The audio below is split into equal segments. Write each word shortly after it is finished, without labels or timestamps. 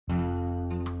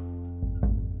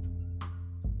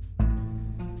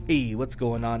Hey, what's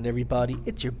going on, everybody?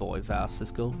 It's your boy Val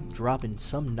Cisco, dropping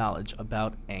some knowledge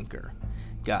about Anchor.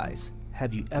 Guys,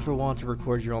 have you ever wanted to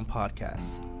record your own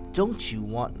podcast? Don't you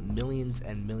want millions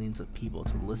and millions of people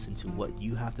to listen to what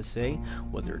you have to say?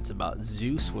 Whether it's about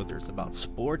Zeus, whether it's about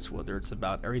sports, whether it's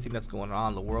about everything that's going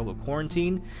on in the world with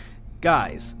quarantine?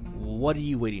 Guys, what are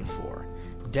you waiting for?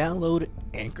 Download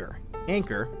Anchor.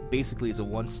 Anchor basically is a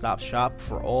one-stop shop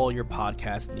for all your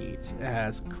podcast needs. It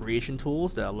has creation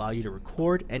tools that allow you to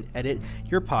record and edit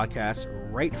your podcast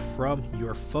right from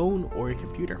your phone or your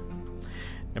computer.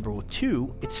 Number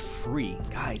 2, it's free.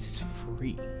 Guys, it's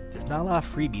free. There's not a lot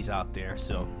of freebies out there,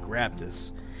 so grab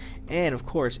this. And of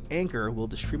course, Anchor will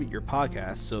distribute your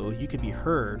podcast so you can be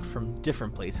heard from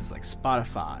different places like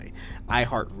Spotify,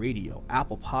 iHeartRadio,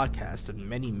 Apple Podcasts, and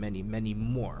many, many, many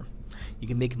more. You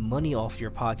can make money off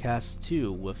your podcast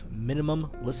too with minimum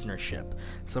listenership.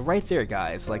 So right there,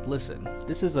 guys, listen,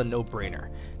 this is a no-brainer.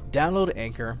 Download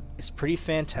Anchor. It's pretty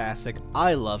fantastic.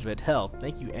 I love it. Hell,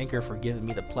 thank you, Anchor, for giving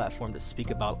me the platform to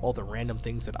speak about all the random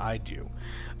things that I do.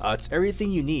 It's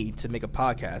everything you need to make a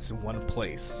podcast in one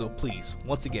place. So please,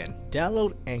 once again,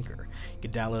 download Anchor. You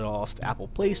can download it off the Apple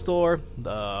Play Store,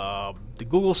 the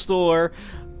Google Store.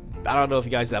 I don't know if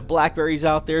you guys have Blackberries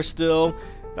out there still.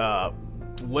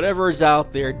 Whatever is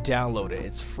out there, download it.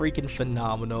 It's freaking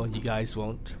phenomenal. You guys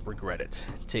won't regret it.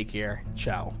 Take care.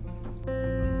 Ciao.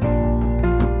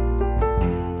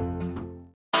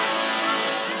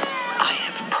 I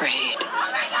have prayed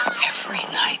every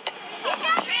night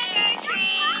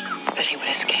that he would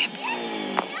escape.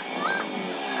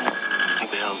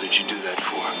 What the hell did you do that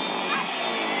for?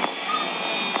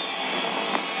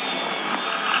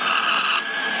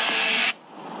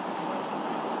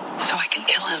 So I can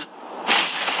kill him.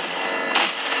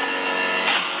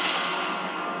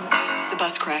 The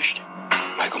bus crashed.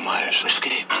 Michael Myers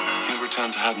escaped. He'll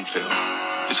return to Haddonfield,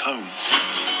 his home.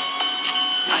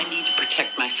 I need to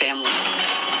protect my family.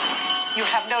 You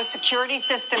have no security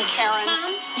system, Karen.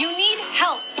 Mom, you need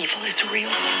help. Evil is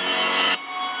real.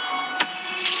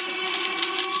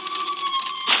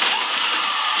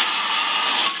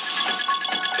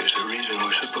 There's a reason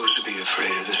we're supposed to be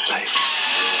afraid of the sight.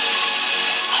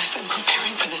 I've been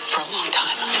preparing for this for a long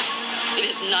time. It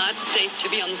is not safe to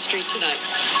be on the street tonight.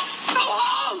 Go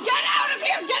home! Get out of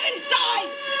here! Get inside!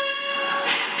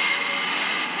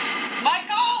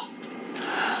 Michael!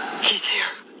 He's here.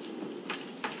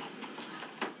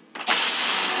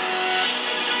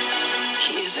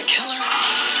 He is a killer,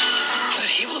 but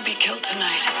he will be killed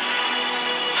tonight.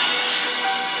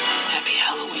 Happy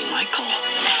Halloween, Michael.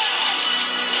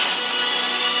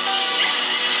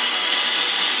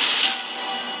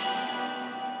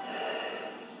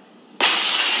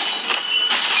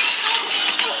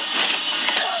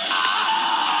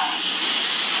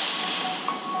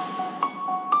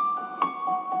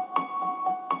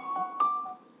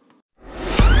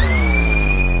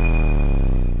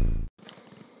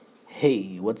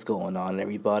 Hey, what's going on,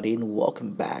 everybody, and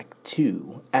welcome back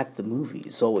to At the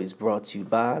Movies, always brought to you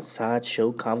by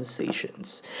Sideshow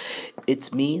Conversations.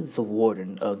 It's me, the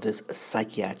warden of this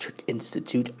psychiatric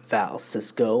institute, Val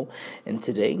Cisco, and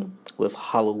today, with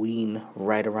Halloween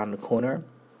right around the corner,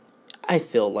 I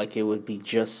feel like it would be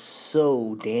just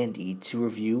so dandy to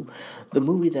review the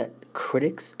movie that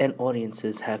critics and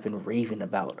audiences have been raving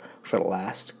about for the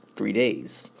last 3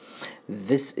 days.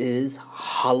 This is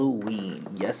Halloween.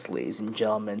 Yes, ladies and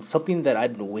gentlemen, something that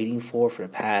I've been waiting for the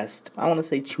past, I want to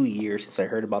say 2 years since I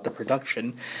heard about the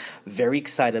production. Very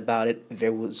excited about it.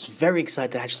 Was very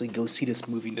excited to actually go see this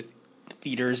movie in the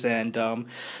theaters and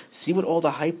see what all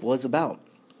the hype was about.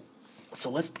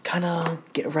 So let's kind of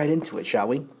get right into it, shall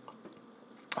we?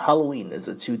 Halloween is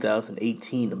a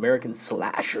 2018 American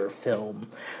slasher film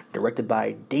directed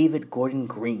by David Gordon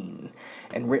Green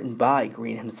and written by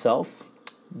Green himself,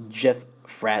 Jeff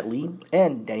Fradley,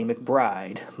 and Danny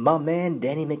McBride. My man,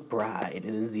 Danny McBride. It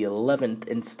is the 11th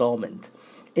installment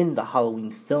in the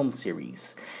Halloween film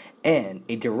series and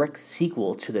a direct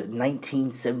sequel to the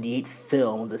 1978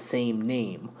 film of the same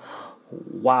name,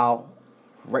 while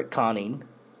retconning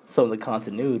some of the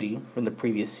continuity from the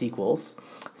previous sequels.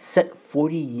 Set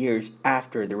 40 years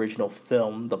after the original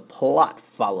film, the plot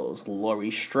follows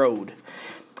Laurie Strode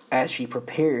as she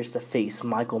prepares to face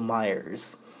Michael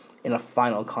Myers in a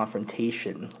final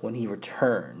confrontation when he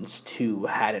returns to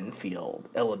Haddonfield,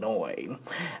 Illinois.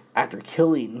 After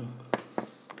killing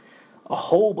a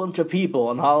whole bunch of people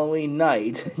on Halloween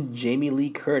night, Jamie Lee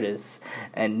Curtis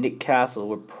and Nick Castle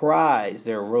reprise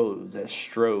their roles as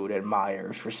Strode and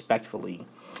Myers, respectively,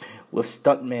 with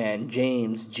stuntman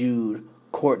James Jude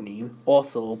Courtney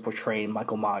also portraying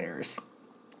Michael Myers.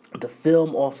 The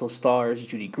film also stars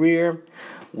Judy Greer,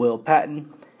 Will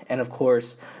Patton, and of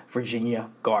course,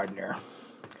 Virginia Gardner.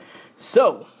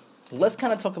 So, let's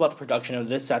kind of talk about the production of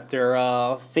this.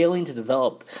 After failing to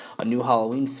develop a new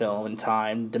Halloween film in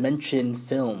time, Dimension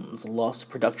Films lost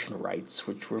production rights,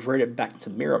 which reverted back to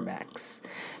Miramax,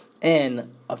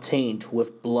 and obtained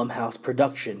with Blumhouse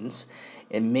Productions.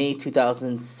 In May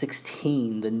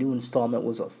 2016, the new installment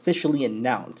was officially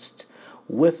announced,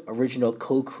 with original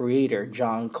co-creator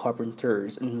John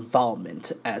Carpenter's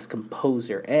involvement as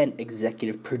composer and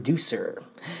executive producer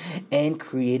and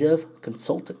creative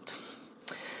consultant.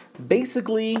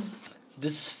 Basically,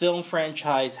 this film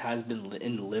franchise has been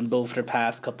in limbo for the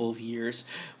past couple of years.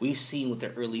 We've seen with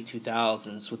the early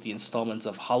 2000s with the installments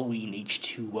of Halloween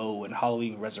H2O and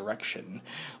Halloween Resurrection,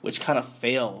 which kind of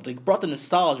failed. They brought the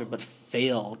nostalgia but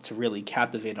failed to really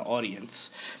captivate an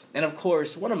audience. And of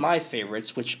course, one of my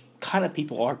favorites, which kind of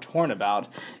people are torn about,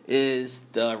 is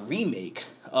the remake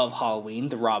of Halloween,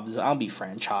 the Rob Zombie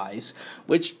franchise,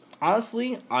 which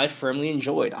honestly, I firmly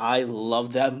enjoyed. I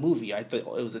loved that movie. I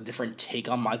thought it was a different take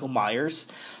on Michael Myers,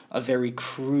 a very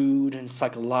crude and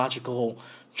psychological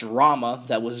drama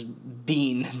that was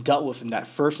being dealt with in that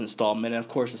first installment. And of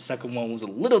course, the second one was a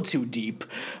little too deep,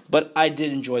 but I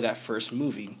did enjoy that first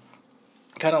movie.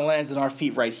 Kind of lands on our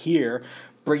feet right here,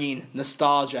 bringing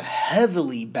nostalgia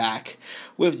heavily back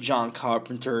with John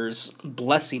Carpenter's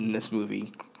blessing in this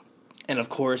movie. And of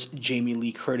course, Jamie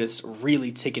Lee Curtis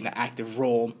really taking an active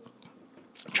role,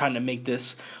 trying to make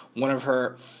this one of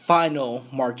her final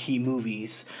marquee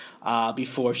movies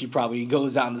before she probably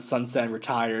goes out in the sunset and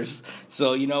retires.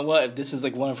 So you know what? If this is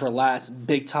like one of her last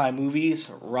big time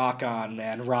movies, rock on,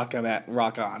 man. Rock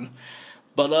on.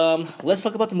 But let's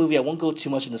talk about the movie. I won't go too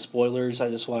much into spoilers. I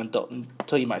just want to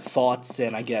tell you my thoughts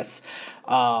and I guess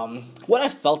what I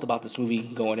felt about this movie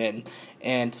going in.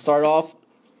 And to start off,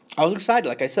 I was excited,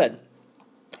 like I said.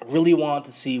 I really wanted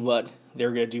to see what they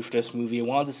were going to do for this movie. I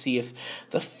wanted to see if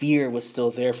the fear was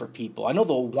still there for people. I know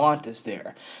the want is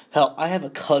there. Hell, I have a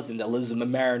cousin that lives in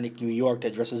Mamaroneck, New York,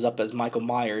 that dresses up as Michael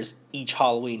Myers each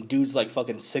Halloween. Dude's like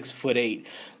fucking 6'8",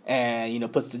 and, you know,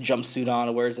 puts the jumpsuit on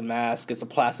and wears a mask, gets a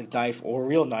plastic knife or a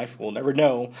real knife, we'll never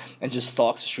know, and just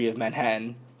stalks the street of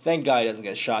Manhattan. Thank God he doesn't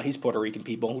get shot. He's Puerto Rican,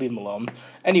 people. Leave him alone.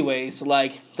 Anyways,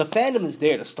 like, the fandom is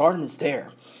there. The stardom is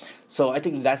there. So I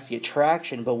think that's the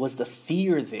attraction, but was the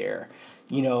fear there?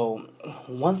 You know,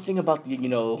 one thing about the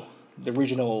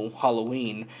original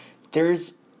Halloween,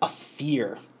 there's a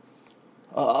fear,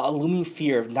 a looming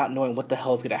fear of not knowing what the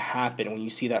hell is going to happen when you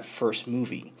see that first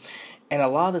movie. And a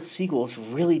lot of the sequels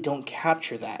really don't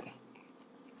capture that.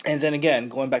 And then again,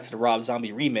 going back to the Rob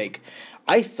Zombie remake,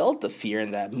 I felt the fear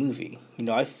in that movie. You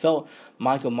know, I felt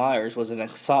Michael Myers was an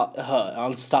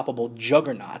unstoppable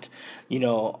juggernaut, you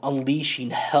know, unleashing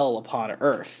hell upon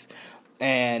Earth.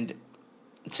 And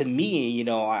to me, you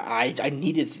know, I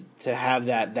needed to have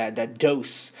that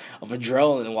dose of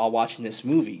adrenaline while watching this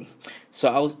movie. So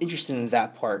I was interested in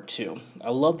that part too. I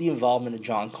love the involvement of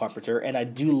John Carpenter, and I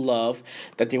do love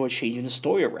that they were changing the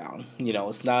story around. You know,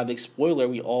 it's not a big spoiler.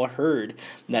 We all heard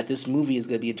that this movie is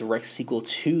going to be a direct sequel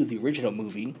to the original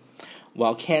movie,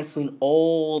 while canceling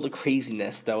all the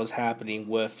craziness that was happening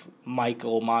with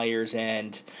Michael Myers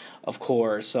and, of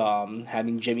course,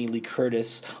 having Jamie Lee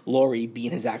Curtis, Laurie,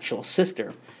 being his actual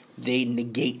sister. They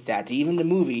negate that. Even in the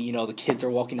movie, you know, the kids are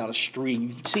walking down the street.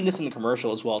 You've seen this in the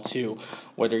commercial as well, too,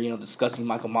 where they're, you know, discussing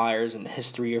Michael Myers and the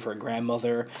history of her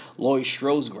grandmother. Laurie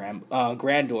Strode's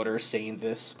granddaughter saying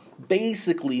this,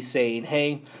 basically saying,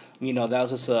 hey, you know, that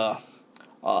was just a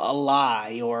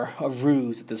lie or a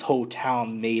ruse that this whole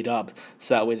town made up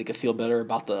so that way they could feel better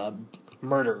about the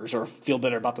murders or feel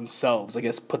better about themselves. I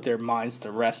guess put their minds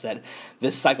to rest that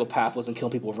this psychopath wasn't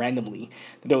killing people randomly,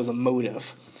 that there was a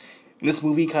motive. And this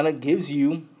movie kind of gives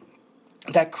you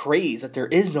that craze that there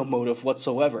is no motive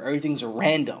whatsoever. Everything's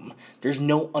random. There's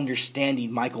no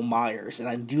understanding Michael Myers. And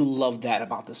I do love that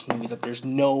about this movie, that there's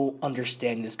no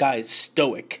understanding. This guy is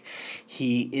stoic.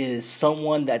 He is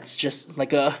someone that's just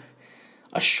like a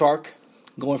shark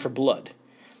going for blood.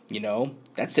 You know,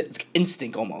 that's it. It's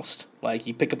instinct almost. Like,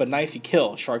 you pick up a knife, you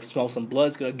kill. Shark smells some blood,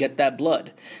 it's going to get that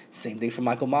blood. Same thing for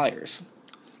Michael Myers.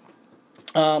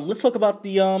 Let's talk about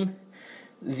the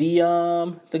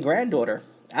granddaughter,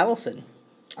 Allison.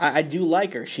 I do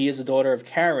like her. She is the daughter of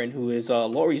Karen, who is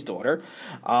Laurie's daughter.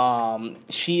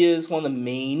 She is one of the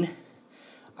main,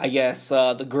 I guess,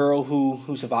 the girl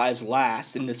who survives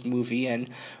last in this movie, and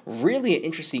really an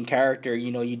interesting character.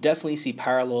 You know, you definitely see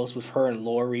parallels with her and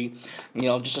Laurie. You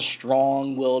know, just a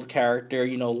strong-willed character,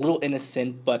 you know, a little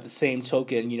innocent, but at the same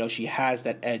token, you know, she has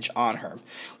that edge on her,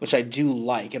 which I do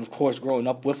like. And of course, growing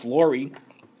up with Laurie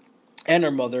and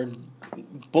her mother,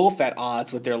 both at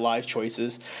odds with their life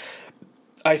choices,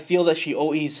 I feel that she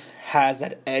always has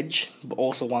that edge, but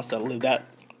also wants to live that.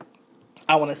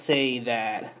 I want to say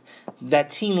that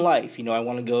teen life, I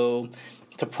want to go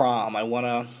to prom. I want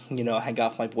to, hang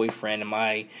out with my boyfriend and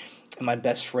my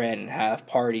best friend and have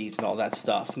parties and all that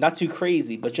stuff. Not too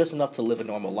crazy, but just enough to live a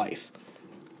normal life.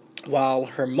 While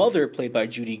her mother, played by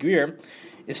Judy Greer,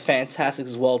 is fantastic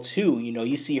as well too.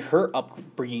 You see her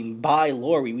upbringing by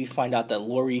Laurie. We find out that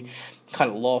Laurie kind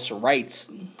of lost her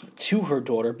rights to her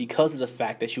daughter because of the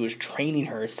fact that she was training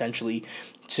her essentially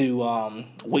to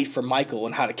wait for Michael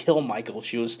and how to kill Michael.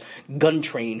 She was gun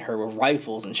training her with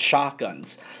rifles and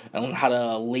shotguns and how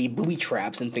to lay booby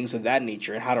traps and things of that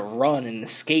nature and how to run and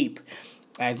escape.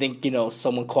 And I think,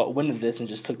 someone caught wind of this and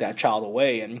just took that child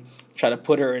away and tried to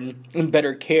put her in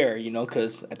better care,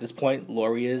 because at this point,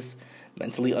 Laurie is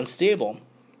mentally unstable.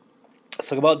 Let's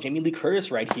talk about Jamie Lee Curtis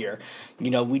right here.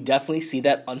 We definitely see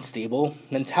that unstable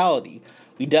mentality.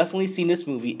 We definitely see in this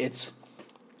movie, it's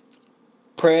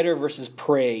predator versus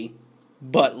prey,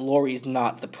 but Laurie's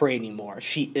not the prey anymore.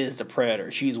 She is the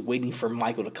predator. She's waiting for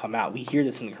Michael to come out. We hear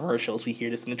this in the commercials. We hear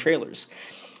this in the trailers.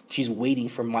 She's waiting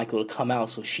for Michael to come out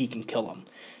so she can kill him.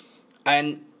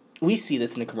 And we see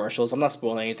this in the commercials. I'm not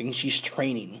spoiling anything. She's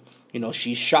training.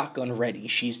 She's shotgun ready.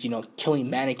 She's, killing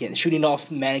mannequins, shooting off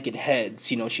mannequin heads.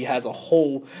 She has a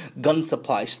whole gun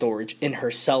supply storage in her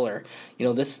cellar.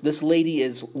 This lady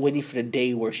is waiting for the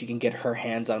day where she can get her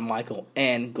hands on Michael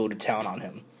and go to town on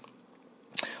him.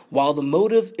 While the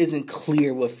motive isn't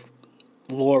clear with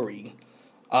Laurie,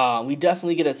 we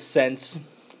definitely get a sense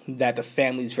that the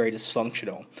family is very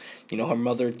dysfunctional. Her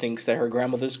mother thinks that her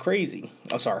grandmother's crazy.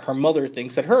 Her mother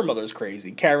thinks that her mother's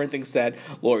crazy. Karen thinks that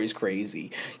Laurie's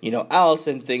crazy.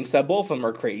 Allison thinks that both of them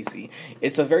are crazy.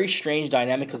 It's a very strange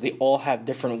dynamic because they all have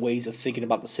different ways of thinking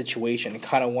about the situation and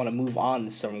kind of want to move on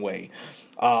in some way.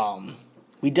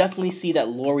 We definitely see that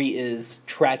Laurie is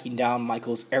tracking down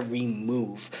Michael's every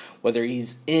move, whether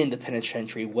he's in the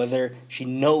penitentiary, whether she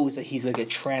knows that he's going to get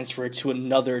transferred to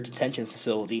another detention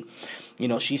facility.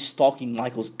 She's stalking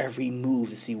Michael's every move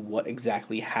to see what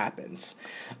exactly happens.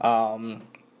 But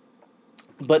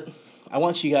I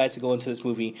want you guys to go into this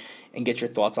movie and get your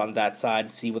thoughts on that side,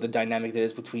 see what the dynamic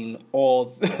is between all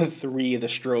three of the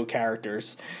Strode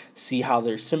characters, see how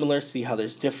they're similar, see how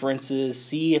there's differences,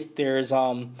 see if there's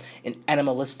an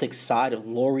animalistic side of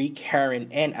Laurie, Karen,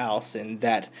 and Allison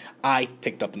that I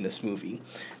picked up in this movie.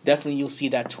 Definitely you'll see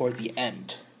that toward the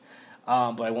end.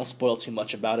 But I won't spoil too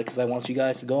much about it because I want you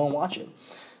guys to go and watch it.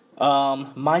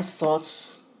 My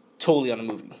thoughts totally on the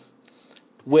movie.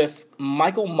 With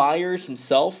Michael Myers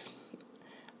himself,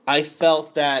 I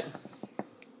felt that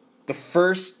the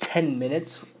first 10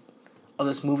 minutes of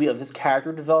this movie, of his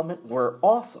character development, were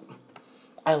awesome.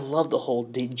 I love the whole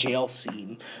jail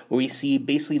scene where we see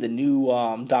basically the new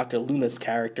Dr. Loomis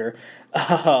character.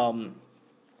 I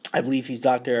believe he's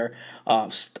Dr.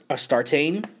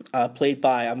 Startain, played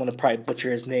by, I'm going to probably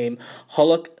butcher his name,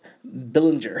 Hulk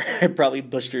Billinger. I probably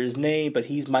butchered his name, but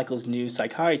he's Michael's new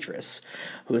psychiatrist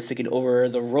who is taking over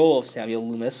the role of Samuel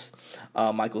Loomis,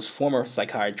 Michael's former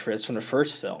psychiatrist from the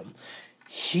first film.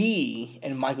 He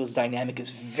and Michael's dynamic is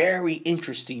very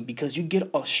interesting because you get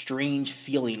a strange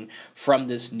feeling from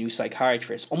this new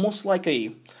psychiatrist, almost like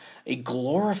a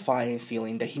glorifying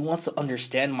feeling that he wants to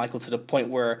understand Michael to the point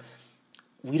where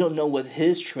we don't know what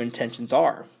his true intentions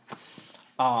are.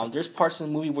 There's parts in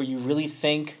the movie where you really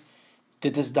think,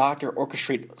 did this doctor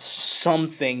orchestrate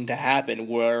something to happen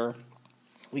where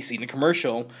we see in the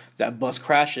commercial that bus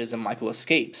crashes and Michael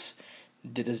escapes?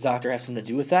 Did this doctor have something to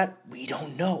do with that? We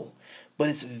don't know. But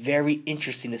it's very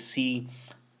interesting to see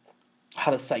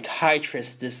how the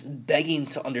psychiatrist is begging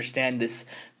to understand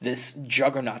this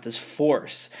juggernaut, this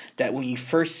force, that when you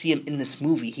first see him in this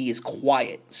movie, he is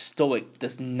quiet, stoic,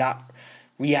 does not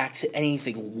react to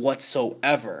anything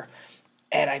whatsoever.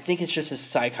 And I think it's just a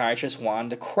psychiatrist wanting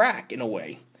to crack in a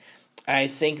way. I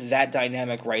think that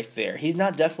dynamic right there. He's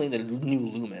not definitely the new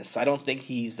Loomis. I don't think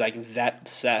he's like that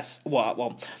obsessed.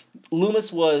 Well,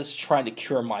 Loomis was trying to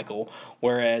cure Michael,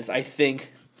 whereas I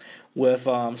think with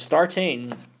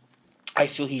Startain, I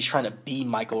feel he's trying to be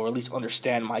Michael, or at least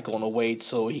understand Michael in a way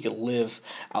so he could live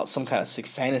out some kind of sick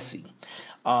fantasy.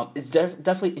 It's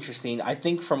definitely interesting. I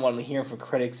think from what I'm hearing from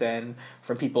critics and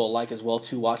from people alike as well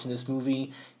too watching this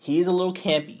movie, he's a little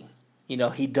campy.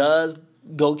 He does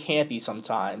go campy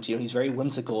sometimes. He's very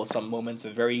whimsical at some moments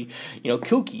and very,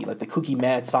 kooky, like the kooky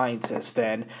mad scientist.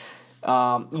 And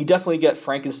you definitely get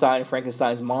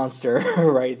Frankenstein's monster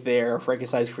right there,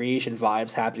 Frankenstein's creation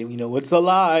vibes happening, it's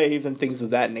alive and things of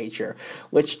that nature,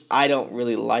 which I don't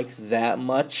really like that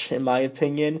much in my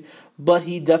opinion, but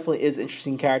he definitely is an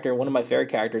interesting character, one of my favorite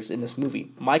characters in this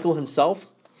movie. Michael himself,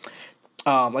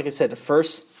 Like I said, the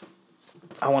first,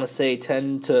 I want to say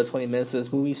 10 to 20 minutes of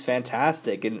this movie is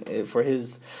fantastic. And for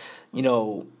his, you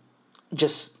know,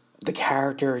 just the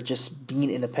character just being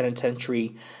in the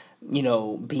penitentiary, you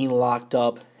know, being locked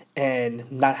up and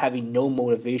not having no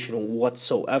motivation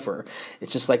whatsoever.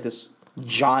 It's just like this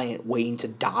giant waiting to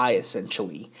die,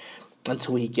 essentially,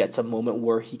 until he gets a moment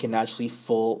where he can actually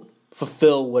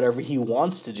fulfill whatever he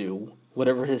wants to do,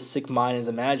 whatever his sick mind is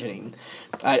imagining.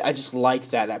 I just like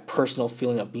that personal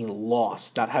feeling of being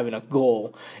lost, not having a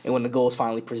goal, and when the goal is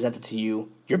finally presented to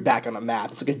you, you're back on the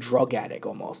map. It's like a drug addict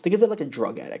almost. Think of it like a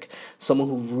drug addict. Someone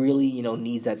who really, you know,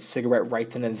 needs that cigarette right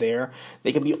then and there.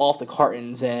 They can be off the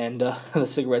cartons and the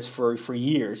cigarettes for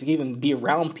years. You can even be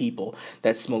around people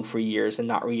that smoke for years and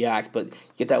not react, but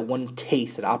get that one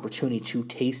taste, that opportunity to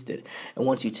taste it. And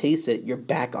once you taste it, you're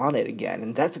back on it again.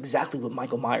 And that's exactly what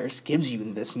Michael Myers gives you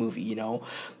in this movie, you know.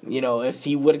 You know, if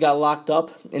he would have got locked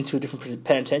up into a different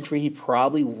penitentiary, he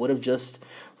probably would have just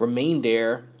remained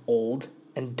there old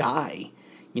and die.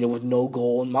 You know, with no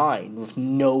goal in mind, with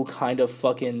no kind of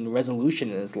fucking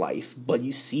resolution in his life. But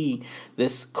you see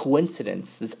this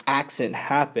coincidence, this accident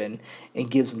happen,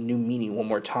 and gives him new meaning one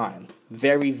more time.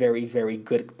 Very, very, very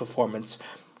good performance,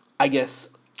 I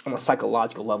guess, on a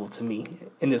psychological level to me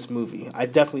in this movie. I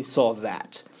definitely saw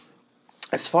that.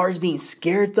 As far as being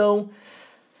scared, though,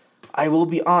 I will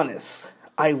be honest,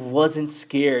 I wasn't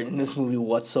scared in this movie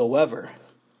whatsoever.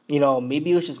 You know,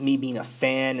 maybe it was just me being a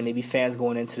fan, and maybe fans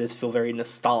going into this feel very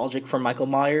nostalgic for Michael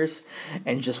Myers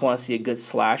and just want to see a good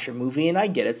slasher movie, and I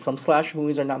get it. Some slasher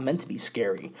movies are not meant to be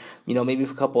scary. You know, maybe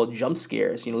a couple of jump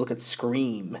scares. You know, look at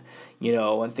Scream, you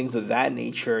know, and things of that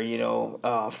nature, you know,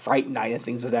 Fright Night and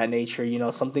things of that nature. You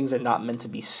know, some things are not meant to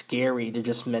be scary. They're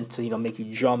just meant to, you know, make you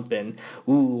jump and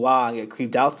ooh, ah, and get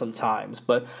creeped out sometimes.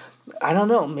 But I don't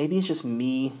know, maybe it's just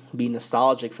me being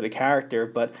nostalgic for the character,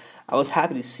 but I was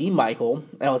happy to see Michael,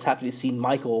 and I was happy to see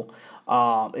Michael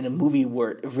in a movie where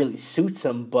it really suits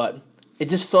him, but it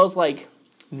just feels like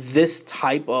this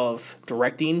type of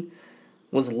directing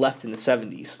was left in the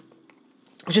 70s,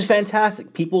 which is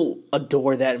fantastic. People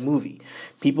adore that movie.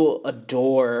 People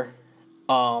adore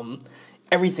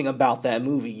everything about that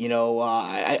movie. You know,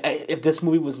 if this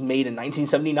movie was made in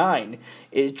 1979,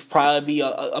 it'd probably be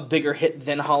a bigger hit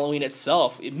than Halloween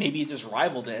itself. Maybe it just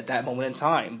rivaled it at that moment in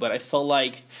time, but I felt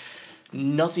like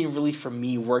nothing really for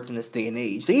me worked in this day and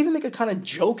age. They even make a kind of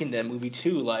joke in that movie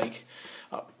too, like,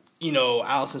 you know,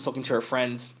 Allison's talking to her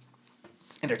friends,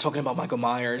 and they're talking about Michael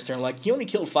Myers. They're like, he only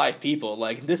killed 5 people.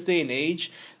 Like, in this day and age,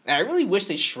 and I really wish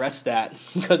they stressed that,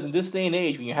 because in this day and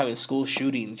age, when you're having school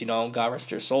shootings, you know, God rest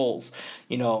their souls,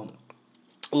 you know,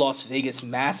 Las Vegas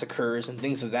massacres and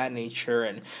things of that nature,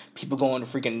 and people going to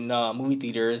freaking movie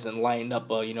theaters and lining up,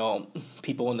 you know,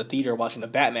 people in the theater watching the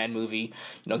Batman movie.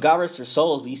 You know, God rest their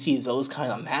souls, but you see those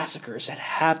kind of massacres that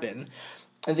happen.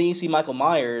 And then you see Michael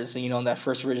Myers, you know, in that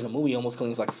first original movie, almost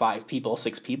killing like 5 people,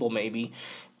 6 people maybe.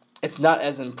 It's not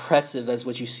as impressive as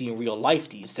what you see in real life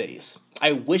these days.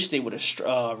 I wish they would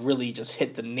have really just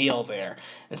hit the nail there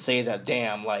and say that,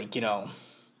 damn, like, you know,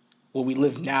 what we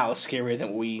live now is scarier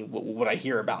than what I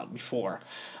hear about before.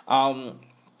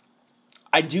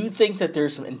 I do think that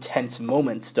there's some intense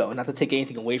moments, though, not to take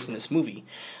anything away from this movie.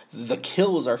 The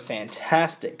kills are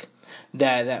fantastic.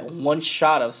 That one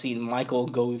shot of seeing Michael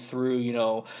go through, you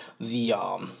know, the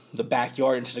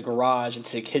backyard into the garage,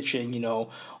 into the kitchen, you know,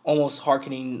 almost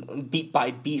hearkening beat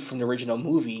by beat from the original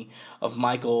movie of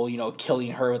Michael, you know,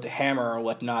 killing her with the hammer or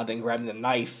whatnot, then grabbing the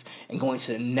knife and going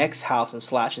to the next house and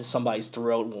slashing somebody's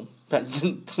throat,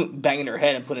 banging her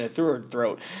head and putting it through her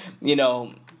throat. You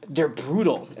know, they're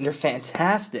brutal and they're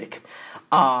fantastic.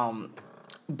 But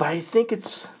I think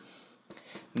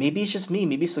maybe it's just me.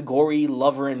 Maybe it's a gory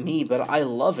lover in me, but I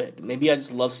love it. Maybe I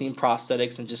just love seeing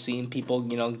prosthetics and just seeing people,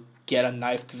 you know, get a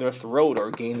knife to their throat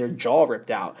or getting their jaw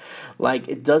ripped out. Like,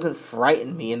 it doesn't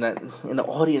frighten me. And in the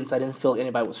audience, I didn't feel like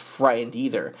anybody was frightened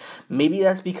either. Maybe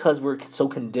that's because we're so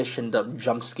conditioned of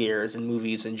jump scares in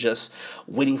movies and just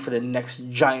waiting for the next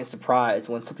giant surprise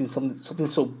when something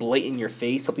so blatant in your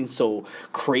face, something so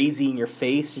crazy in your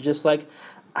face. You're just like,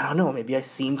 I don't know, maybe I've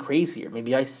seen crazier.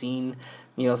 Maybe I've seen,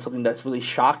 you know, something that's really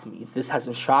shocked me. This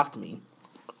hasn't shocked me.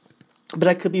 But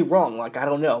I could be wrong. Like, I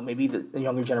don't know. Maybe the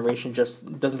younger generation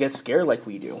just doesn't get scared like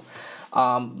we do.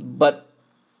 But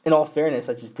in all fairness,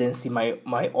 I just didn't see my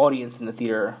audience in the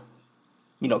theater,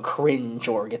 you know, cringe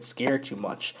or get scared too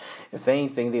much. If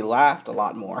anything, they laughed a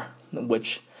lot more,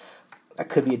 which that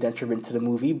could be a detriment to the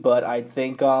movie. But I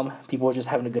think people are just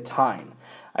having a good time.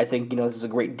 I think, you know, this is a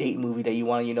great date movie that you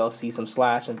want to, you know, see some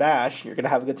slash and bash. You're going to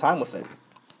have a good time with it.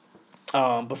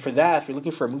 But for that, if you're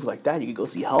looking for a movie like that, you could go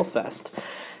see Hellfest.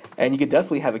 And you could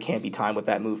definitely have a campy time with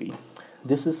that movie.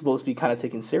 this is supposed to be kind of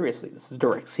taken seriously. This is a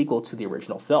direct sequel to the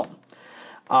original film.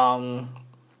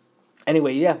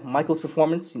 Anyway, yeah, Michael's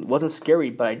performance wasn't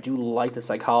scary, but I do like the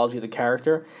psychology of the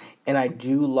character, and I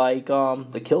do like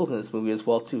the kills in this movie as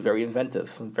well too. Very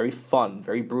inventive, very fun,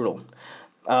 very brutal.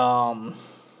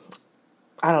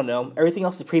 I don't know. Everything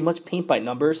else is pretty much paint by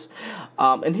numbers.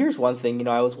 And here's one thing,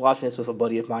 I was watching this with a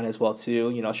buddy of mine as well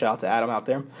too. Shout out to Adam out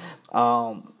there.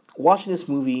 Watching this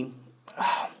movie,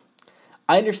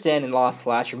 I understand in a lot of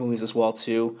slasher movies as well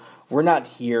too, we're not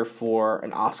here for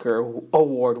an Oscar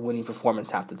award-winning performance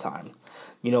half the time.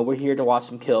 We're here to watch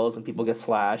some kills and people get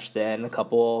slashed, then a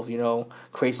couple of,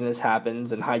 craziness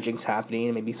happens and hijinks happening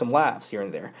and maybe some laughs here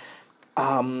and there.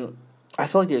 I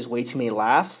feel like there's way too many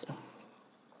laughs.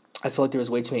 I feel like there was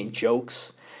way too many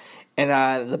jokes.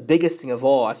 And the biggest thing of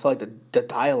all, I feel like the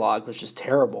dialogue was just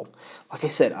terrible. Like I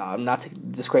said, I'm not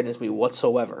discrediting this movie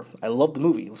whatsoever. I love the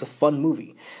movie. It was a fun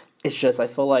movie. It's just, I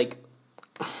feel like...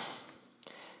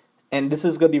 And this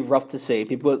is going to be rough to say.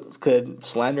 People could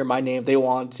slander my name if they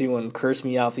want to and curse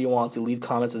me out if they want to. Leave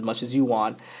comments as much as you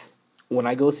want. When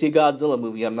I go see a Godzilla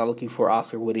movie, I'm not looking for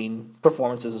Oscar-winning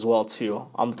performances as well, too.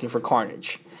 I'm looking for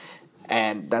carnage.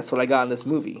 And that's what I got in this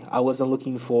movie. I wasn't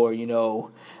looking for,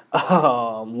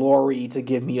 Laurie to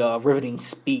give me a riveting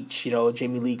speech,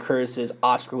 Jamie Lee Curtis's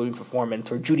Oscar-winning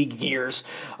performance, or Judy Greer's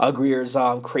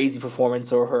crazy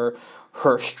performance, or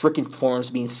her stricken performance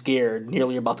being scared,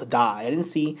 nearly about to die. I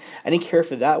didn't care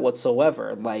for that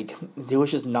whatsoever. Like, there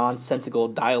was just nonsensical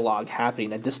dialogue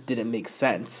happening that just didn't make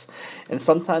sense. And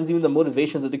sometimes even the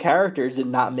motivations of the characters did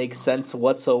not make sense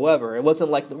whatsoever. It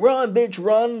wasn't like the run, bitch,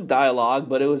 run dialogue,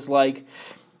 but it was like,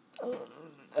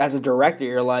 as a director,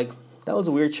 you're like, that was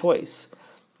a weird choice.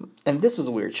 And this was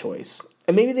a weird choice.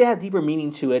 And maybe they had deeper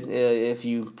meaning to it if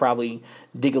you probably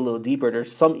dig a little deeper.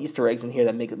 There's some Easter eggs in here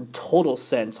that make total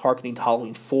sense, harkening to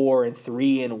Halloween 4 and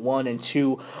 3 and 1 and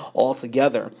 2 all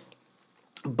together.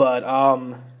 But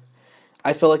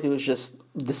I feel like it was just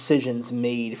decisions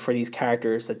made for these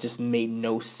characters that just made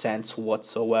no sense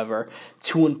whatsoever.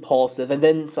 Too impulsive, and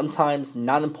then sometimes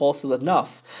not impulsive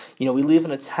enough. We live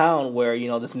in a town where,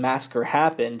 this massacre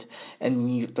happened,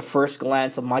 and the first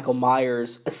glance of Michael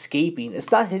Myers escaping,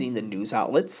 it's not hitting the news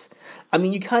outlets. I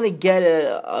mean, you kind of get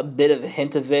a bit of a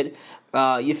hint of it.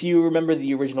 If you remember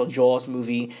the original Jaws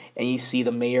movie and you see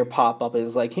the mayor pop up and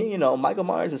it's like, hey, Michael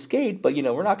Myers escaped, but,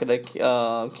 we're not going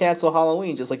to cancel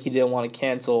Halloween, just like he didn't want to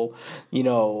cancel,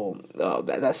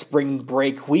 that spring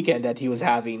break weekend that he was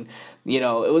having. It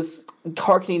was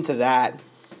harkening to that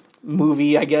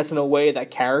movie, I guess, in a way,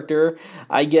 that character,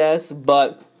 I guess,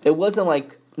 but it wasn't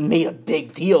like made a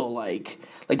big deal like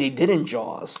they did in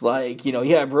Jaws.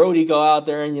 Brody go out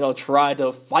there and, try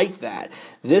to fight that.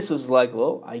 This was like,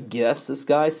 well, I guess this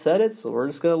guy said it, so we're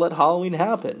just going to let Halloween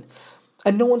happen.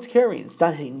 And no one's caring. It's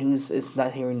not hitting news. It's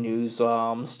not hearing news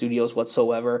studios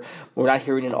whatsoever. We're not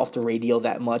hearing it off the radio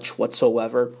that much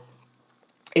whatsoever.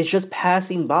 It's just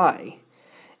passing by.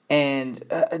 And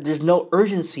there's no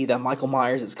urgency that Michael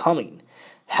Myers is coming.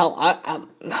 Hell,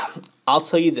 I'll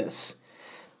tell you this.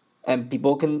 And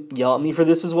people can yell at me for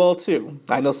this as well, too.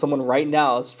 I know someone right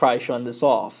now is probably shutting this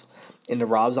off. In the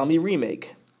Rob Zombie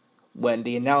remake, when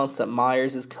they announced that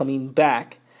Myers is coming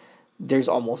back, there's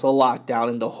almost a lockdown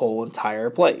in the whole entire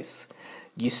place.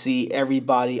 You see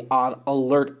everybody on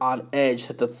alert, on edge,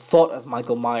 that the thought of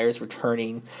Michael Myers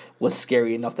returning was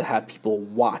scary enough to have people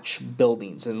watch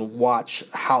buildings and watch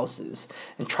houses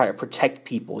and try to protect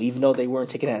people. Even though they weren't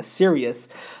taken as serious,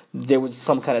 there was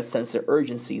some kind of sense of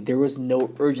urgency. There was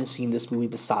no urgency in this movie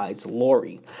besides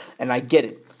Laurie. And I get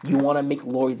it. You want to make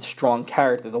Laurie the strong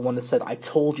character, the one that said, I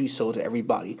told you so to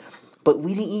everybody. But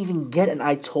we didn't even get an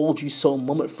I told you so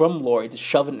moment from Laurie to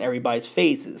shove it in everybody's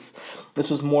faces. This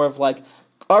was more of like,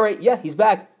 all right, yeah, he's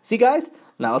back. See, guys?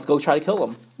 Now let's go try to kill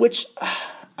him. Which,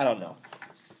 I don't know.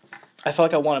 I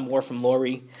felt like I wanted more from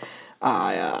Laurie.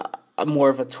 More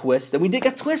of a twist. And we did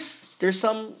get twists. There's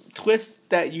some twists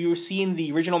that you see in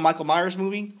the original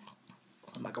Halloween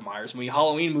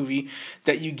movie,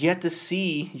 that you get to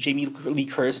see Jamie Lee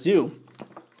Curtis do.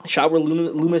 Shot where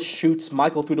Loomis shoots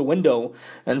Michael through the window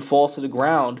and falls to the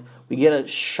ground. We get a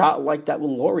shot like that with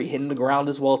Laurie hitting the ground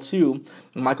as well, too.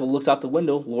 Michael looks out the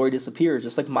window, Laurie disappears,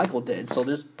 just like Michael did. So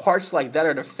there's parts like that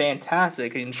that are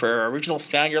fantastic. And for an original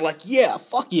fan, you're like, yeah,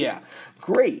 fuck yeah,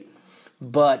 great.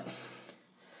 But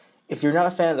if you're not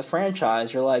a fan of the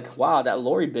franchise, you're like, wow, that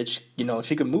Laurie bitch,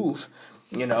 she can move.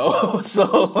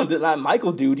 So that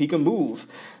Michael dude, he can move.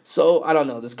 So I don't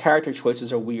know. This character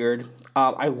choices are weird.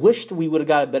 I wished we would have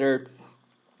got a better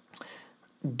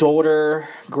daughter,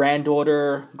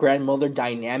 granddaughter, grandmother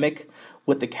dynamic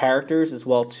with the characters as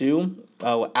well too.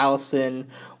 With Allison,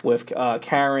 with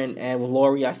Karen, and with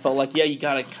Laurie, I felt like you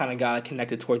gotta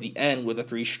connect it toward the end with the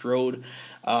three Strode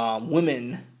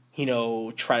women.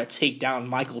 Try to take down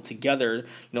Michael together.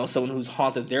 Someone who's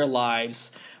haunted their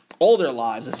lives, all their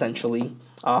lives essentially.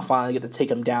 Finally get to take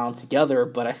them down together.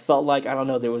 But I felt like I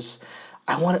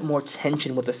wanted more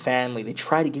tension with the family. They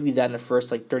try to give you that in the first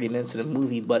 30 minutes of the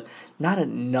movie, but not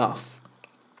enough.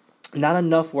 Not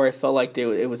enough where I felt like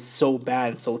it was so bad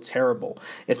and so terrible.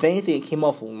 If anything, it came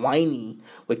off whiny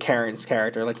with Karen's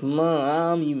character. Like,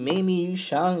 Mom, you made me use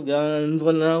shotguns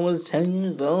when I was 10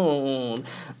 years old.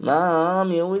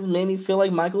 Mom, you always made me feel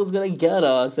like Michael's gonna get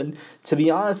us. And to be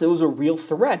honest, it was a real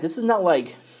threat. This is not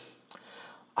like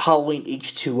Halloween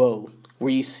H2O,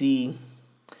 where you see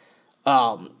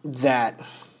that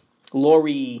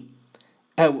Laurie...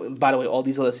 by the way, all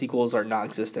these other sequels are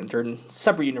non-existent. They're in a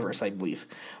separate universe, I believe.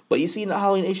 But you see in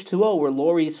Halloween H2O where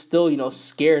Laurie is still,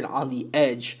 scared on the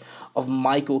edge of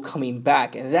Michael coming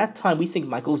back. And at that time, we think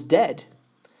Michael's dead.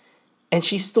 And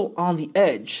she's still on the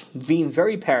edge, being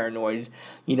very paranoid,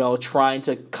 trying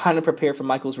to kind of prepare for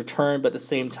Michael's return, but at the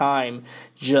same time,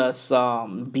 just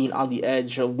being on the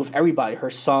edge with everybody, her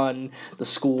son, the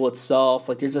school itself.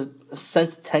 There's a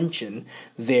sense of tension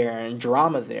there and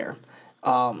drama there.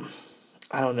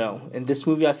 I don't know. In this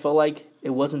movie, I felt like it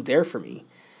wasn't there for me.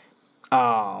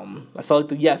 I felt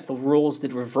like, the roles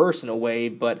did reverse in a way,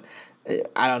 but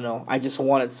I don't know. I just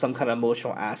wanted some kind of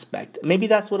emotional aspect. Maybe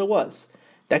that's what it was.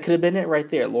 That could have been it right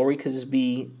there. Laurie could just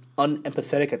be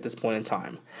unempathetic at this point in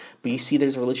time. But you see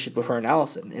there's a relationship with her and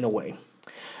Allison, in a way.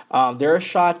 There are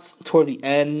shots toward the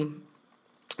end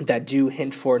that do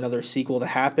hint for another sequel to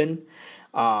happen,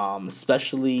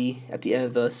 especially at the end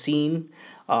of the scene.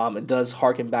 It does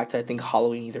harken back to, I think,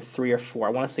 Halloween either 3 or 4.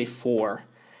 I want to say 4.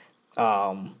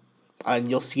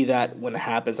 And you'll see that when it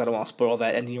happens. I don't want to spoil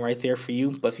that ending right there for you.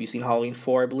 But if you've seen Halloween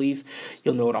 4, I believe,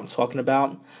 you'll know what I'm talking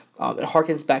about. It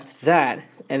harkens back to that.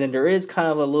 And then there is kind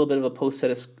of a little bit of a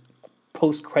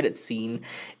post-credit scene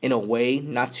in a way.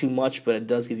 Not too much, but it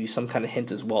does give you some kind of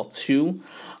hint as well, too,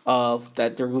 of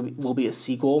that there will be a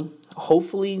sequel.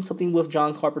 Hopefully something with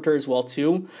John Carpenter as well,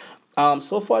 too.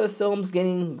 So far, the film's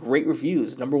getting great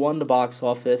reviews. Number 1 in the box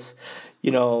office.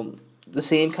 The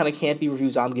same kind of campy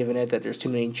reviews I'm giving it, that there's too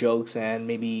many jokes and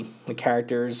maybe the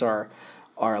characters are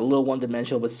a little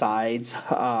one-dimensional besides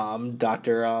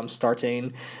Dr.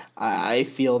 Sartain. I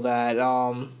feel that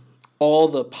all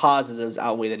the positives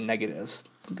outweigh the negatives.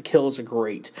 The kills are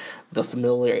great. The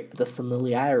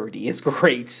familiarity is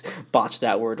great. Botch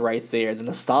that word right there. The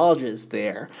nostalgia is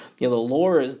there. The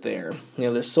lore is there.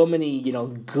 There's so many,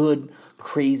 good,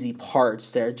 crazy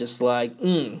parts that are just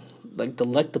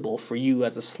delectable for you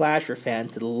as a slasher fan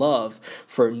to love,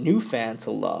 for a new fan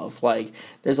to love.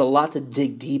 There's a lot to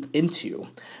dig deep into.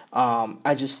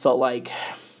 I just felt like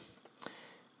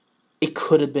it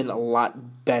could have been a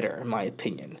lot better, in my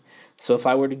opinion. So if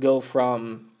I were to go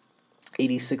from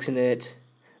 86 in it,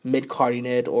 mid-carding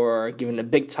it, or giving it a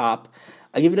big top,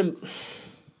 I give it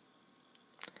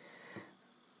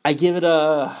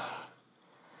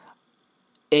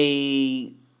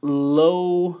a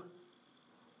low...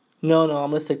 No, I'm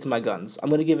going to stick to my guns. I'm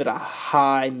going to give it a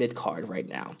high mid-card right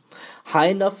now. High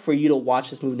enough for you to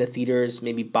watch this movie in the theaters,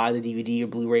 maybe buy the DVD or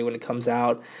Blu-ray when it comes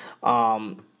out.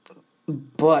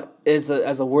 But as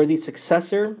a worthy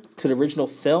successor to the original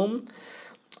film,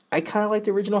 I kind of like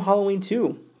the original Halloween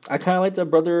too. I kind of like the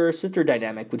brother-sister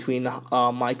dynamic between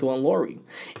Michael and Laurie.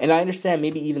 And I understand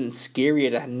maybe even scarier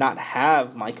to not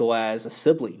have Michael as a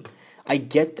sibling. I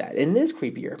get that. And it is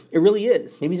creepier. It really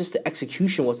is. Maybe just the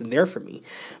execution wasn't there for me.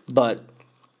 But,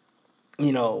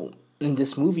 in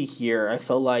this movie here, I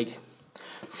felt like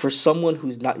for someone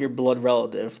who's not your blood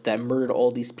relative that murdered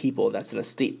all these people, that's in a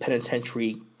state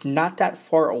penitentiary not that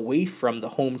far away from the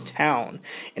hometown,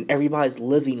 and everybody's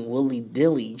living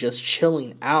willy-dilly, just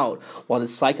chilling out, while the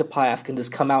psychopath can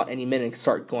just come out any minute and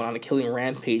start going on a killing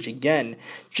rampage again,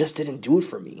 just didn't do it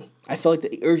for me. I felt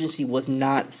like the urgency was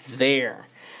not there.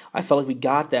 I felt like we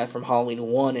got that from Halloween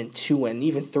 1 and 2 and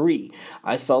even 3.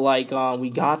 I felt like we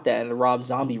got that in the Rob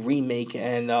Zombie remake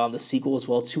and the sequel as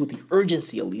well, too, with the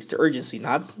urgency, at least. The urgency,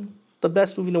 not the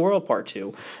best movie in the world, part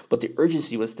 2, but the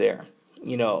urgency was there.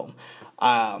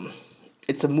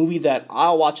 It's a movie that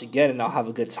I'll watch again and I'll have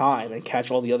a good time and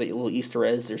catch all the other little Easter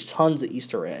eggs. There's tons of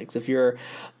Easter eggs. If you're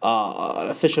an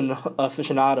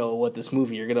aficionado with this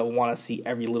movie, you're going to want to see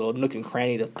every little nook and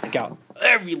cranny to pick out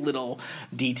every little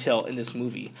detail in this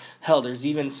movie. Hell, there's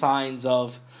even signs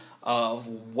of of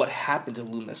what happened to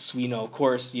Loomis. We know, of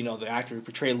course, the actor who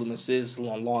portrayed Loomis is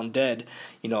long dead,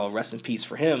 rest in peace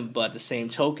for him, but at the same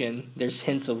token, there's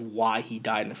hints of why he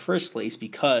died in the first place,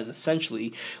 because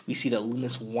essentially we see that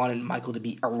Loomis wanted Michael to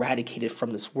be eradicated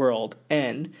from this world,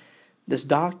 and this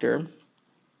Dr.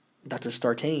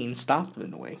 Sartain, stopped him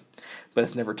in a way, but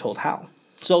it's never told how.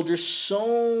 So there's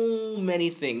so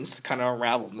many things to kind of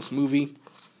unravel in this movie.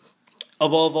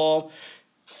 Above all,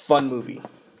 fun movie.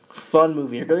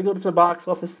 You're going to go to the box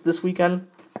office this weekend,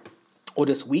 or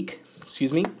this week,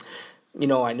 excuse me.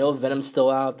 I know Venom's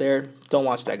still out there. Don't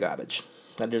watch that garbage.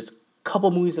 Now, there's a couple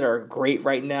movies that are great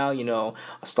right now, A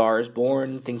Star is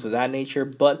Born, things of that nature,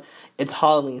 but it's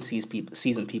Halloween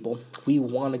season, people. We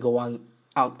want to go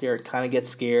out there, kind of get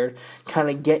scared, kind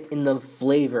of get in the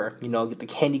flavor, get the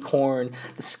candy corn,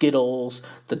 the Skittles,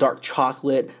 the dark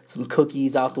chocolate, some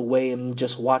cookies out the way, and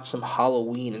just watch some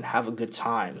Halloween and have a good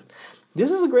time. This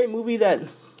is a great movie that,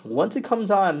 once it comes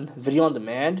on video on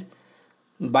demand,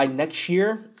 by next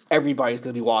year, everybody's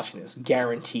going to be watching this,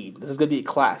 guaranteed. This is going to be a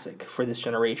classic for this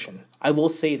generation. I will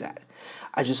say that.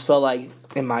 I just felt like,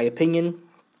 in my opinion,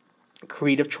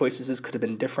 creative choices could have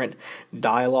been different,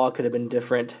 dialogue could have been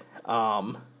different,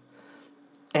 and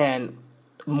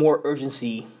more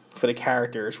urgency for the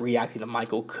characters reacting to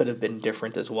Michael could have been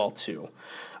different as well too.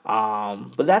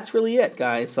 But that's really it,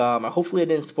 guys. Hopefully I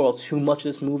didn't spoil too much of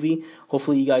this movie.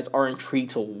 Hopefully you guys are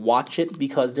intrigued to watch it,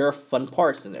 because there are fun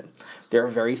parts in it. There are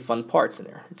very fun parts in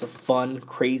there. It's a fun,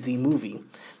 crazy movie.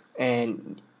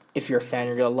 And if you're a fan,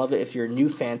 you're going to love it. If you're a new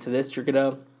fan to this, you're going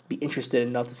to be interested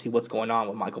enough to see what's going on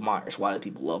with Michael Myers. Why do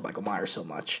people love Michael Myers so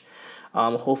much?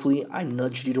 Hopefully I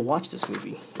nudged you to watch this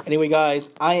movie. Anyway,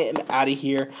 guys, I am out of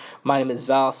here. My name is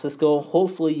Val Cisco.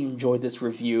 Hopefully you enjoyed this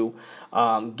review.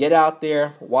 Get out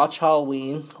there, watch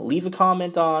Halloween, leave a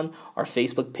comment on our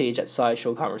Facebook page at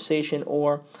Sideshow Conversation,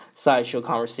 or Sideshow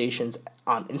Conversations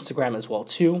on Instagram as well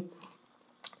too.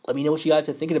 Let me know what you guys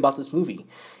are thinking about this movie.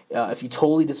 If you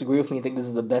totally disagree with me and think this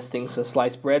is the best thing since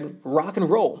sliced bread, rock and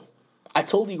roll. I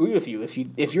totally agree with you.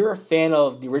 If you're a fan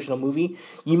of the original movie,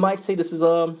 you might say this is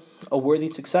a worthy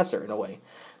successor in a way.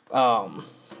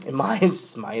 In my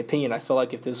opinion, I feel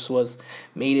like if this was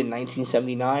made in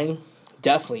 1979,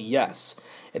 definitely yes.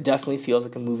 It definitely feels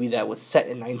like a movie that was set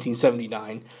in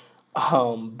 1979.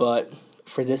 But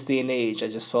for this day and age, I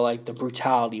just feel like the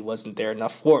brutality wasn't there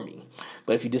enough for me.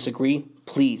 But if you disagree,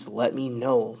 please let me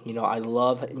know. I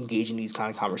love engaging these kind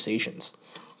of conversations.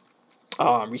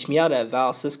 Reach me out at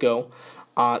Val Cisco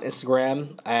on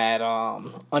Instagram, at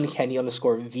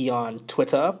uncanny_V on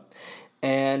Twitter.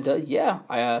 And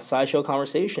Sideshow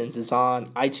Conversations is on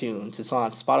iTunes, it's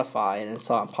on Spotify, and it's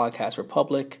on Podcast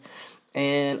Republic,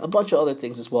 and a bunch of other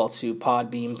things as well too,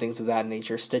 Podbeam, things of that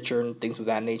nature, Stitcher, and things of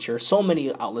that nature. So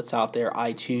many outlets out there,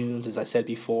 iTunes, as I said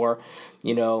before.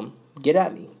 Get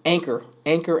at me. Anchor.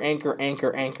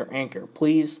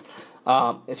 Please.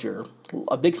 If you're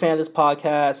a big fan of this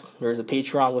podcast, there's a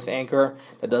Patreon with Anchor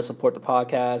that does support the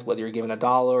podcast, whether you're giving $1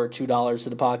 or $2 to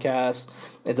the podcast.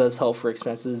 It does help for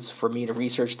expenses for me to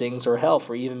research things, or hell,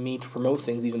 for even me to promote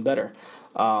things even better.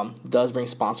 Does bring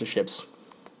sponsorships.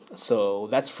 So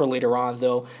that's for later on,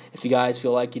 though. If you guys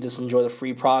feel like you just enjoy the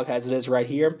free prog as it is right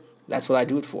here, that's what I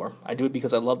do it for. I do it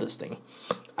because I love this thing.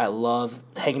 I love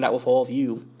hanging out with all of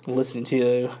you, listening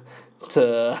to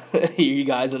hear you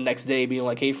guys the next day being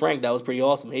like, hey Frank, that was pretty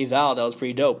awesome. Hey Val, that was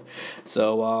pretty dope.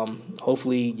 So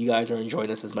hopefully you guys are enjoying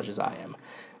this as much as I am.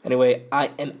 Anyway,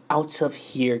 I am out of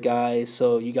here, guys.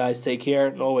 So you guys take care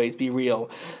and always be real.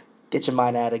 Get your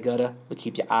mind out of the gutter, but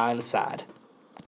keep your eye on the side.